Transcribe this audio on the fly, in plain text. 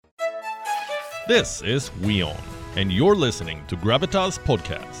This is WION, and you're listening to Gravitas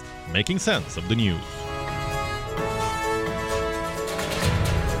podcast, making sense of the news.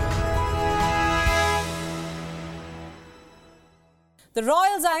 The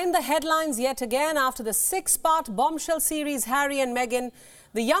royals are in the headlines yet again after the 6-part bombshell series Harry and Meghan.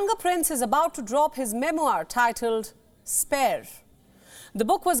 The younger prince is about to drop his memoir titled Spare. The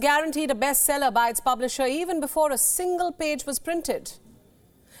book was guaranteed a bestseller by its publisher even before a single page was printed.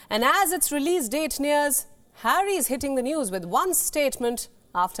 And as its release date nears, Harry is hitting the news with one statement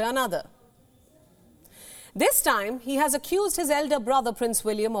after another. This time, he has accused his elder brother, Prince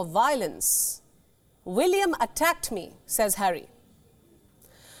William, of violence. "William attacked me," says Harry.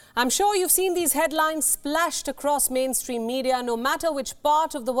 I'm sure you've seen these headlines splashed across mainstream media, no matter which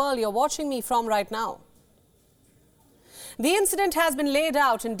part of the world you're watching me from right now. The incident has been laid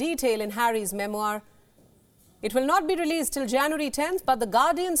out in detail in Harry's memoir. It will not be released till January 10th, but The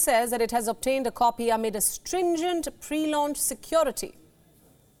Guardian says that it has obtained a copy amid a stringent pre-launch security.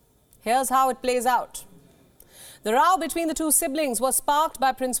 Here's how it plays out. The row between the two siblings was sparked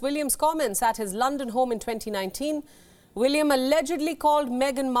by Prince William's comments at his London home in 2019. William allegedly called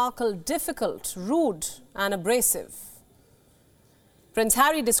Meghan Markle difficult, rude and abrasive. Prince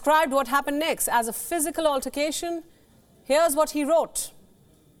Harry described what happened next as a physical altercation. Here's what he wrote.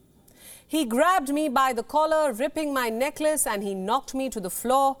 "He grabbed me by the collar, ripping my necklace, and he knocked me to the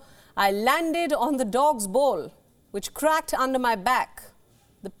floor. I landed on the dog's bowl, which cracked under my back,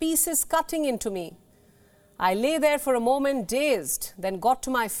 the pieces cutting into me. I lay there for a moment, dazed, then got to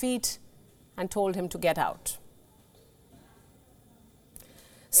my feet and told him to get out."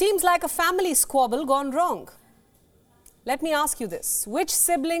 Seems like a family squabble gone wrong. Let me ask you this. Which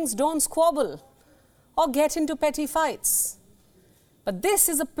siblings don't squabble or get into petty fights? But this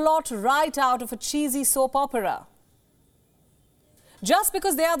is a plot right out of a cheesy soap opera. Just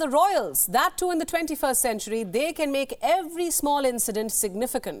because they are the royals, that too in the 21st century, they can make every small incident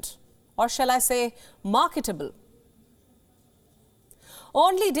significant, or shall I say, marketable.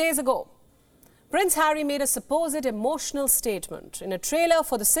 Only days ago, Prince Harry made a supposed emotional statement. In a trailer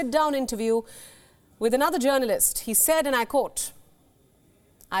for the sit-down interview with another journalist, he said, and I quote,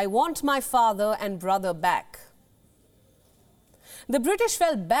 "I want my father and brother back." The British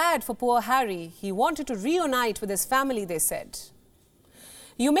felt bad for poor Harry. He wanted to reunite with his family, they said.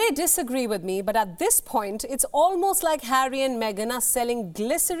 You may disagree with me, but at this point, it's almost like Harry and Meghan are selling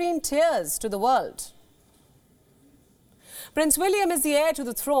glycerine tears to the world. Prince William is the heir to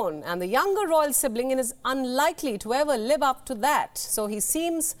the throne, and the younger royal sibling is unlikely to ever live up to that. So he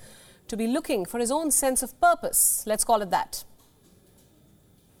seems to be looking for his own sense of purpose. Let's call it that.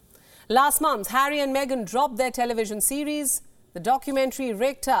 Last month, Harry and Meghan dropped their television series. The documentary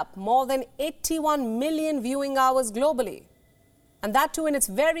raked up more than 81 million viewing hours globally, and that too in its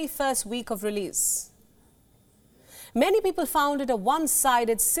very first week of release. Many people found it a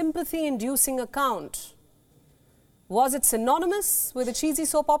one-sided, sympathy-inducing account. Was it synonymous with a cheesy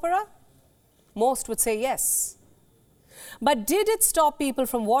soap opera? Most would say yes. But did it stop people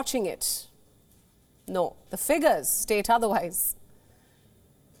from watching it? No, the figures state otherwise.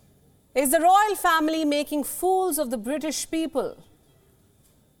 Is the royal family making fools of the British people?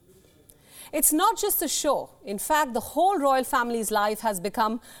 It's not just a show. In fact, the whole royal family's life has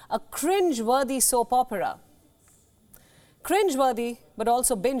become a cringe-worthy soap opera. Cringe-worthy, but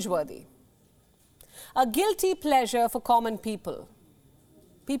also binge-worthy. A guilty pleasure for common people.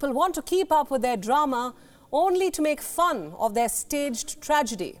 People want to keep up with their drama only to make fun of their staged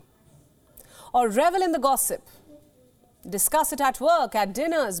tragedy, or revel in the gossip, discuss it at work, at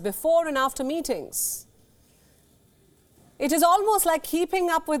dinners, before and after meetings. It is almost like keeping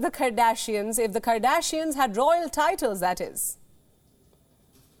up with the Kardashians, if the Kardashians had royal titles, that is.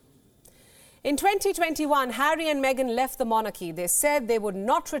 In 2021, Harry and Meghan left the monarchy. They said they would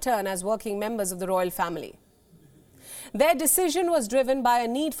not return as working members of the royal family. Their decision was driven by a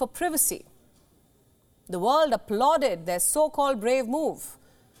need for privacy. The world applauded their so-called brave move.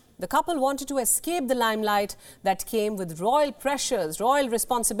 The couple wanted to escape the limelight that came with royal pressures, royal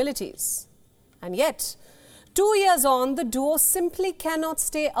responsibilities. And yet, 2 years on, the duo simply cannot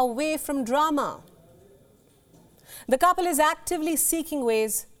stay away from drama. The couple is actively seeking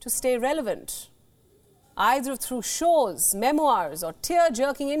ways to stay relevant, either through shows, memoirs, or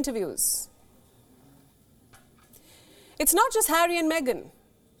tear-jerking interviews. It's not just Harry and Meghan.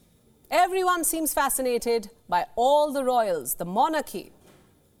 Everyone seems fascinated by all the royals, the monarchy.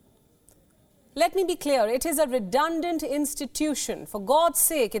 Let me be clear, it is a redundant institution. For God's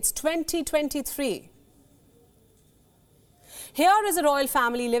sake, it's 2023. Here is a royal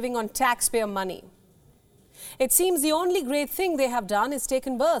family living on taxpayer money. It seems the only great thing they have done is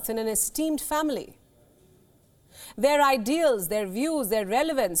taken birth in an esteemed family. Their ideals, their views, their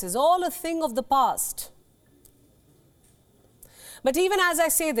relevance is all a thing of the past. But even as I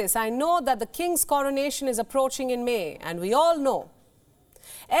say this, I know that the king's coronation is approaching in May, and we all know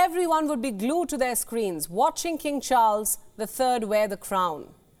everyone would be glued to their screens watching King Charles III wear the crown.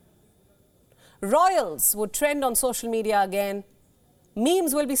 Royals would trend on social media again.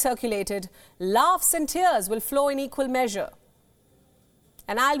 Memes will be circulated. Laughs and tears will flow in equal measure.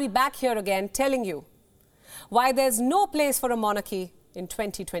 And I'll be back here again telling you why there's no place for a monarchy in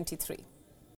 2023.